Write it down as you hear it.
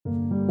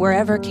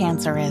Wherever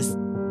cancer is,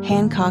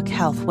 Hancock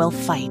Health will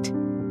fight.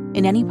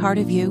 In any part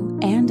of you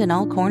and in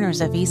all corners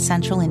of East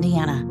Central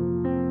Indiana.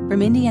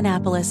 From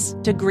Indianapolis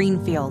to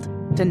Greenfield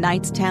to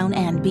Knightstown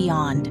and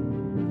beyond.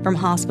 From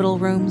hospital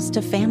rooms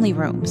to family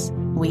rooms,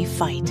 we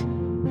fight.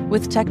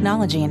 With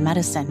technology and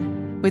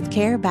medicine, with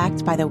care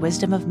backed by the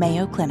wisdom of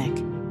Mayo Clinic.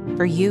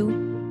 For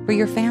you, for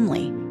your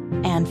family,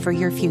 and for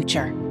your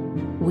future.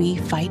 We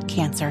fight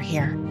cancer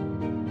here.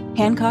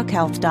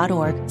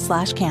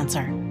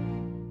 HancockHealth.org/cancer.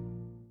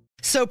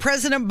 So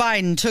President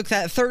Biden took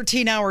that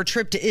 13-hour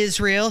trip to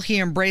Israel. He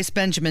embraced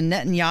Benjamin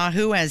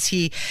Netanyahu as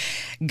he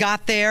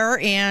got there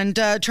and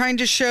trying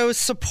to show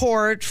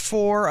support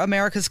for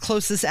America's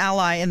closest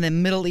ally in the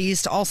Middle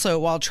East, also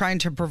while trying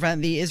to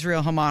prevent the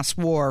Israel-Hamas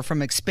war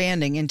from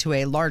expanding into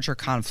a larger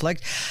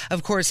conflict.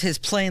 Of course, his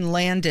plane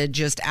landed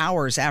just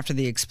hours after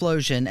the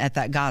explosion at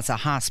that Gaza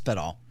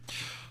hospital.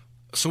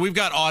 So we've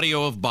got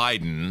audio of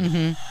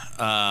Biden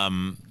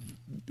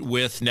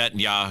with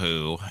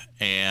Netanyahu,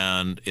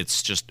 and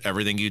it's just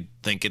everything you'd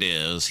think it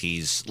is.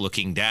 He's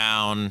looking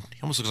down.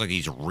 He almost looks like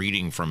he's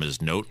reading from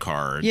his note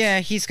card.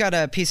 Yeah, he's got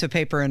a piece of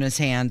paper in his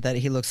hand that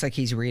he looks like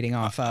he's reading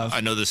off of.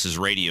 I know this is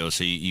radio,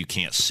 so you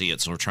can't see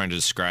it. So we're trying to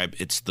describe.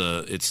 It's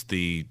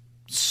the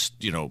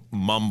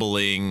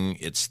mumbling.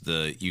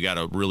 You got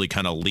to really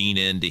kind of lean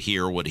in to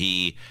hear what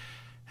he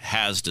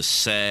has to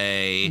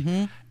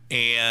say,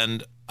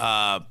 and.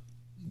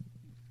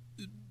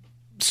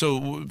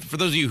 So for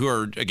those of you who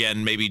are,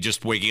 again, maybe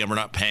just waking up or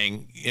not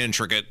paying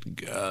intricate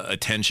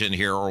attention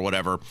here or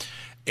whatever,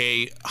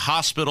 a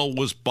hospital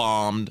was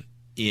bombed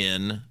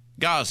in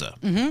Gaza.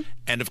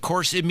 And, of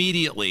course,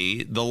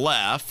 immediately the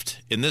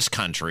left in this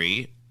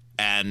country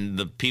and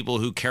the people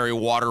who carry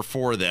water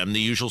for them, the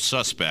usual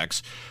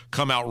suspects,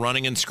 come out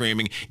running and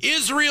screaming,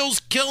 Israel's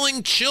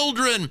killing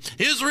children.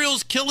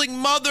 Israel's killing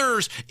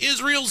mothers.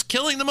 Israel's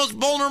killing the most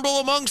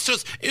vulnerable amongst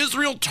us.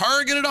 Israel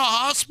targeted a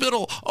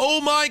hospital.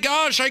 Oh, my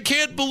gosh, I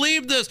can't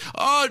believe this.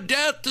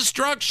 Death,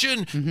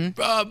 destruction,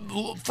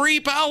 free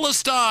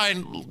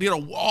Palestine.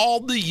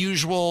 All the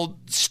usual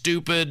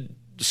stupid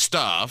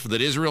stuff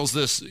that Israel's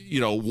this,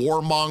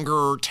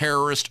 warmonger,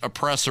 terrorist,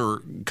 oppressor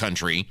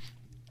country.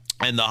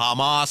 And the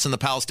Hamas and the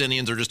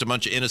Palestinians are just a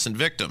bunch of innocent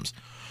victims.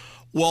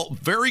 Well,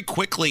 very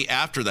quickly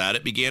after that,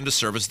 it began to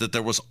surface that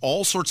there was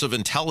all sorts of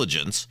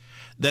intelligence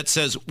that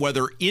says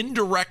whether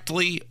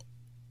indirectly,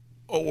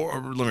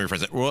 or let me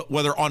rephrase it,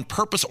 whether on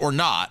purpose or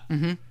not,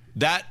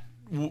 that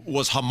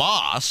was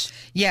Hamas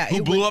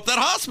who blew up that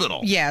hospital.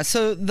 Yeah,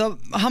 so the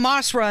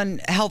Hamas-run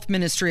health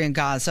ministry in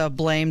Gaza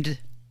blamed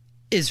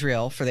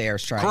Israel for the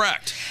airstrike.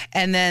 Correct.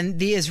 And then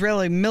the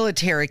Israeli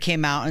military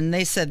came out and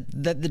they said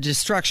that the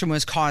destruction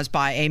was caused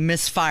by a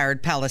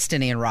misfired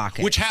Palestinian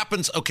rocket. Which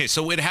happens,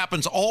 so it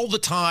happens all the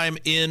time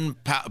in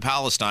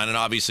Palestine, and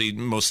obviously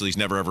most of these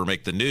never ever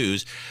make the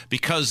news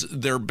because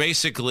they're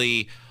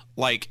basically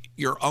like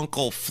your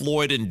Uncle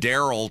Floyd and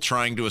Daryl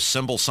trying to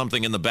assemble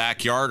something in the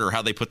backyard, or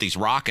how they put these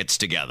rockets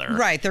together.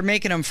 Right. They're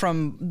making them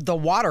from the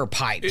water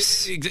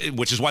pipes.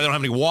 Which is why they don't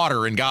have any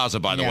water in Gaza,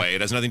 by the way.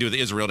 It has nothing to do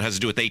with Israel. It has to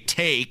do with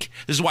this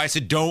is why I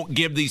said don't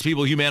give these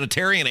people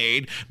humanitarian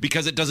aid,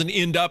 because it doesn't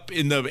end up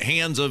in the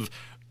hands of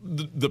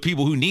the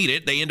people who need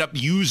it. They end up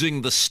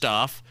using the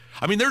stuff.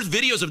 I mean, there's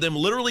videos of them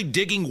literally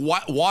digging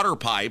water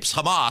pipes,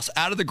 Hamas,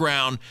 out of the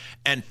ground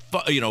and,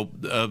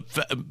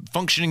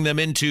 functioning them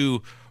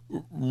into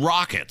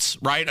rockets,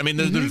 right? I mean,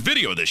 there's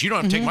video of this. You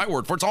don't have to take my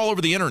word for it. It's all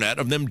over the internet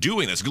of them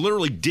doing this,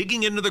 literally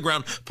digging into the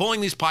ground, pulling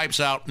these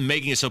pipes out, and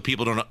making it so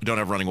people don't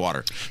have running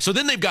water. So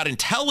then they've got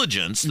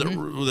intelligence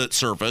that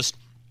surfaced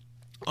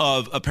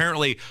of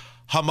apparently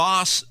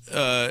Hamas,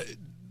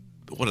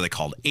 what are they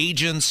called?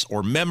 Agents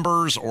or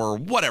members or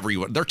whatever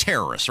you want. They're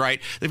terrorists, right?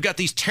 They've got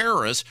these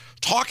terrorists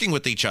talking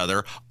with each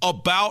other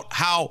about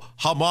how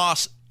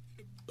Hamas,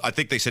 I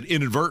think they said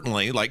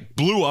inadvertently,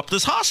 blew up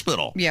this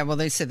hospital. Yeah, well,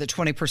 they said that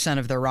 20%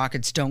 of their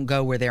rockets don't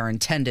go where they're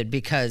intended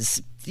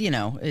because,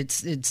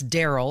 it's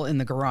Daryl in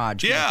the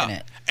garage making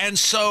it. And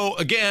so,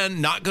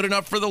 again, not good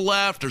enough for the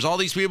left. There's all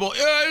these people,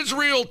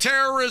 Israel,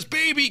 terrorists,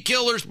 baby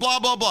killers, blah,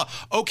 blah, blah.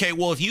 Okay,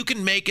 well, if you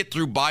can make it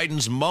through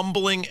Biden's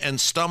mumbling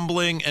and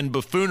stumbling and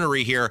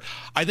buffoonery here,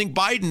 I think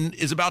Biden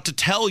is about to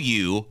tell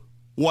you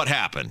what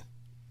happened.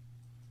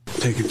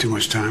 Taking too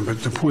much time,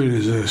 but the point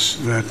is this,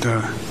 that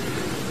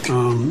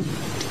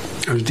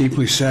I was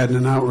deeply saddened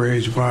and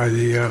outraged by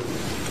the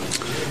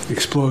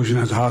explosion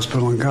at the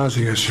hospital in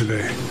Gaza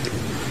yesterday.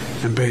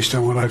 And based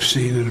on what I've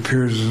seen, it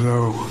appears as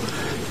though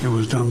it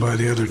was done by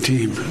the other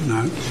team,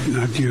 not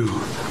you.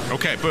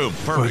 Okay, boom,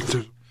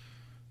 perfect.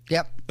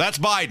 Yep. That's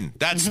Biden.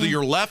 That's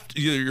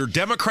your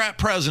Democrat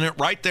president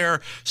right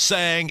there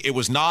saying it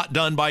was not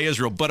done by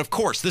Israel. But of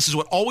course, this is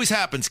what always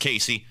happens,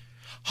 Casey.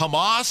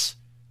 Hamas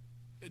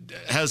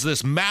has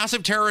this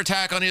massive terror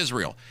attack on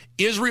Israel.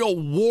 Israel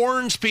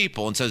warns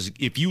people and says,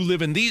 if you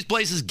live in these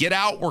places, get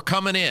out, we're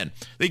coming in.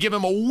 They give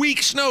them a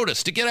week's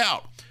notice to get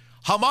out.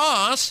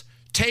 Hamas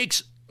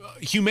takes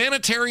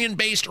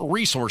humanitarian-based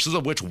resources,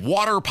 of which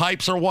water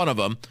pipes are one of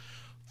them,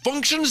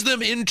 functions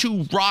them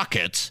into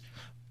rockets,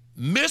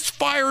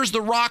 misfires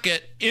the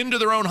rocket into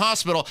their own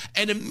hospital,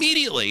 and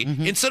immediately,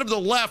 instead of the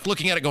left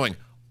looking at it going,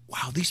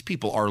 wow, these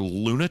people are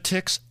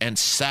lunatics and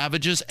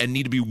savages and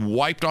need to be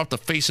wiped off the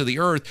face of the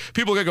earth,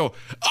 people are going to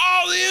go,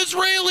 oh, the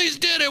Israelis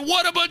did it.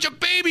 What a bunch of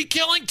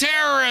baby-killing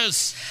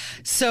terrorists.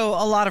 So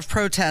a lot of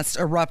protests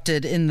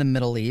erupted in the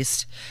Middle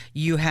East.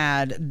 You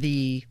had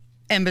the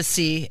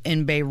embassy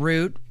in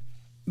Beirut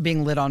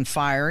being lit on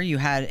fire. You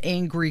had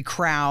angry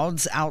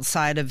crowds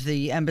outside of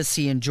the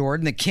embassy in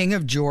Jordan. The king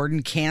of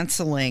Jordan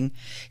canceling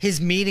his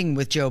meeting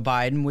with Joe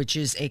Biden, which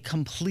is a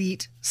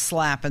complete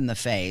slap in the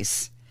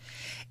face.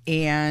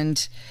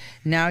 And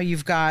now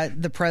you've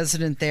got the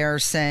president there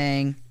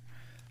saying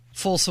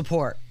full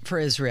support for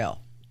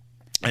Israel.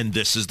 And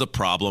this is the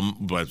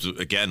problem.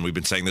 Again, we've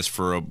been saying this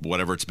for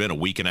whatever it's been, a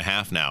week and a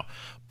half now.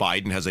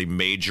 Biden has a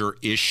major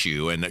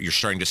issue, and you're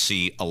starting to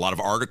see a lot of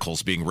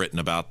articles being written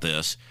about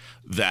this,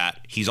 that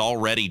he's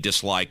already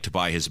disliked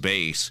by his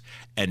base.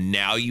 And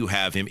now you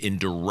have him in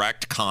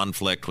direct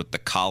conflict with the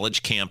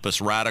college campus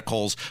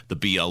radicals, the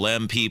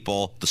BLM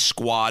people, the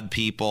squad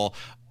people,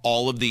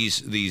 all of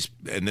these,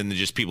 and then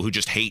just people who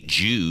just hate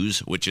Jews,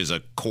 which is a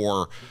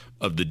core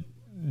of the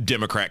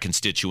Democrat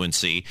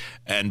constituency,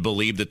 and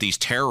believe that these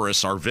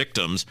terrorists are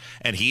victims.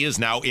 And he is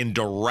now in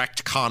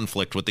direct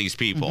conflict with these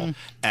people.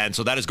 And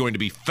so that is going to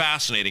be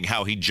fascinating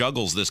how he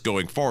juggles this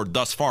going forward.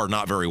 Thus far,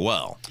 not very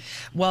well.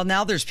 Well,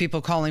 now there's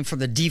people calling for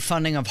the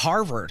defunding of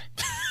Harvard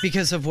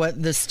because of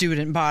what the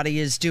student body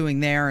is doing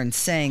there and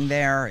saying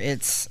there.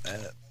 It's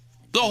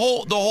the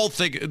whole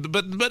thing.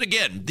 But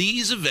again,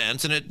 these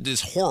events, and it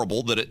is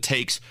horrible that it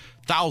takes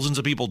thousands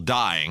of people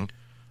dying,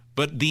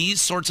 but these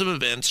sorts of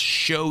events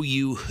show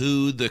you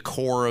who the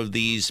core of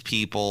these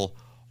people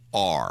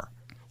are.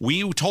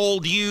 We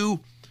told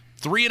you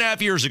 3.5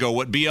 years ago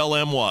what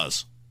BLM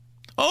was.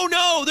 Oh,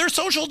 no, they're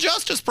social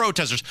justice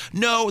protesters.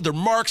 No, they're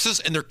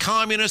Marxists and they're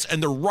communists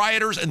and they're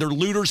rioters and they're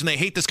looters and they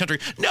hate this country.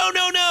 No.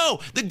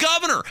 The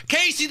governor,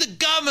 Casey, the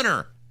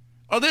governor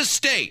of this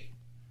state.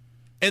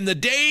 In the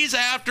days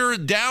after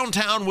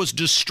downtown was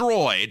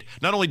destroyed,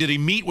 not only did he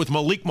meet with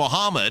Malik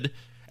Muhammad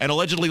and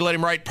allegedly let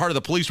him write part of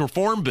the police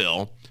reform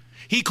bill,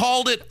 he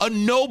called it a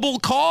noble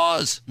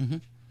cause.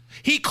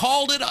 He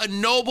called it a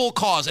noble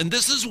cause. And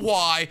this is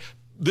why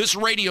this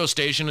radio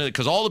station,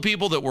 because all the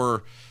people that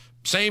were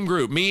same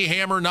group, me,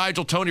 Hammer,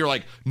 Nigel, Tony, are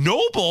like,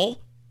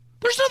 noble?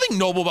 There's nothing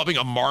noble about being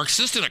a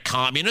Marxist and a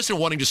communist and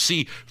wanting to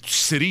see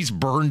cities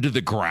burned to the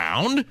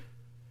ground.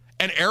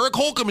 And Eric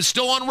Holcomb is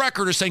still on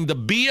record as saying the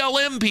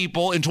BLM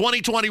people in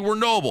 2020 were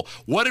noble.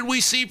 What did we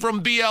see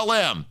from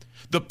BLM?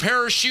 The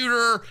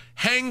parachuter,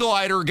 hang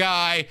glider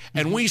guy,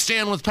 and we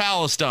stand with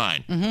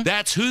Palestine.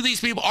 That's who these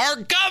people are.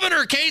 Our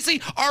governor,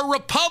 Casey, our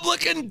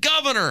Republican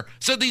governor,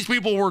 said these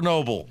people were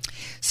noble.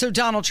 So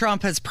Donald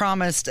Trump has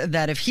promised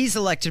that if he's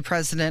elected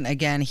president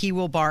again, he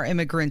will bar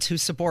immigrants who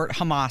support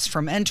Hamas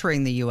from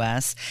entering the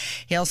U.S.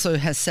 He also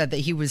has said that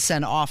he would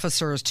send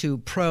officers to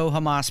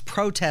pro-Hamas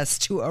protests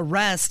to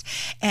arrest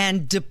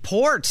and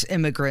deport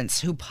immigrants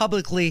who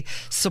publicly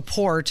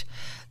support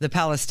the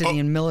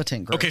Palestinian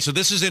militant group. Okay, so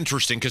this is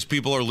interesting because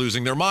people are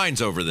losing their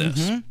minds over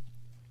this.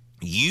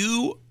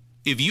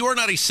 If you are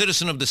not a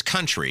citizen of this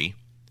country,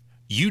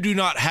 you do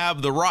not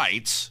have the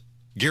rights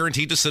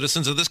guaranteed to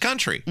citizens of this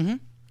country.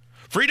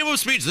 Freedom of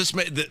speech.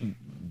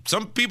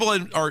 Some people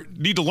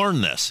need to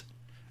learn this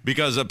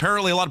because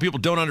apparently a lot of people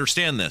don't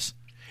understand this.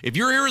 If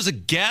you're here as a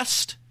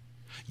guest,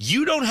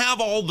 you don't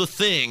have all the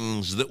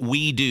things that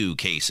we do,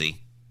 Casey.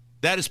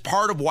 That is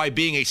part of why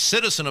being a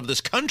citizen of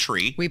this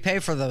country, we pay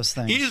for those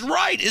things. He's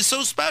right. Is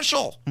so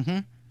special.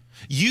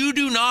 You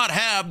do not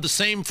have the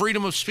same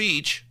freedom of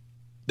speech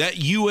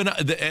that you and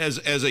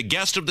as a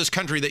guest of this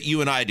country that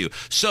you and I do.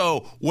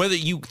 So whether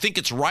you think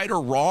it's right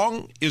or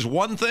wrong is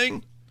one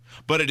thing,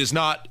 but it is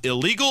not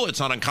illegal. It's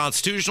not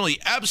unconstitutional.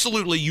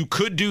 Absolutely, you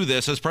could do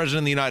this as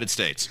president of the United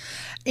States.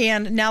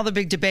 And now the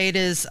big debate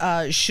is,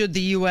 should the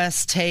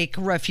U.S. take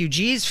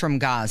refugees from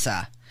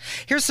Gaza?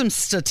 Here's some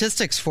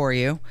statistics for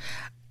you.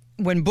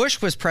 When Bush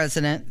was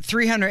president,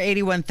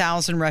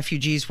 381,000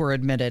 refugees were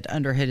admitted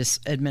under his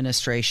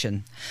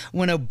administration.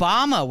 When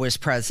Obama was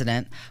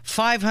president,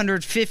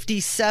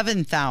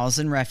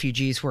 557,000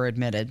 refugees were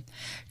admitted.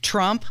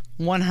 Trump,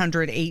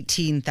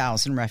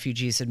 118,000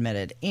 refugees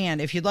admitted.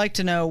 And if you'd like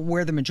to know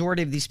where the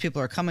majority of these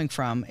people are coming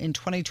from, in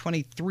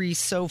 2023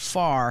 so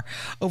far,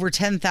 over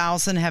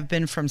 10,000 have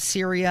been from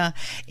Syria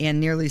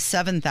and nearly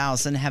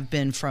 7,000 have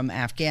been from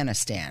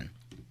Afghanistan.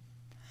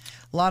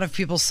 A lot of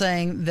people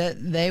saying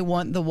that they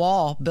want the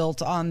wall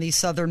built on the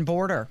southern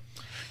border.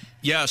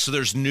 Yeah, so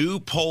there's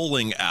new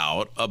polling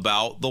out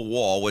about the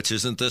wall, which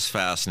isn't this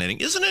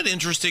fascinating. Isn't it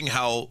interesting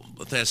how,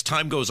 as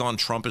time goes on,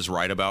 Trump is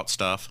right about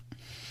stuff?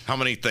 How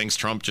many things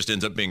Trump just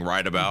ends up being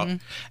right about?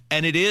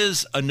 And it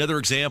is another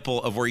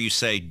example of where you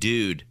say,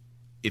 dude,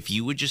 if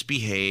you would just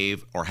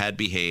behave or had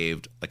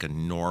behaved like a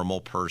normal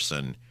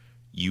person,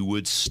 you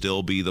would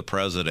still be the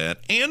president,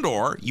 and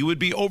or you would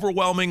be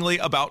overwhelmingly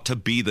about to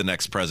be the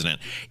next president.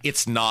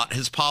 It's not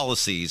his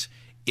policies.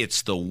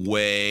 It's the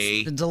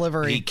way the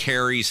delivery he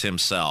carries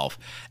himself.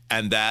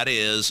 And that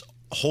is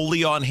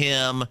wholly on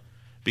him,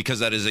 because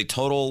that is a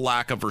total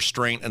lack of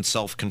restraint and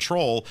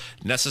self-control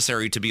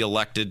necessary to be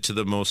elected to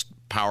the most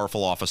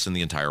powerful office in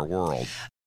the entire world.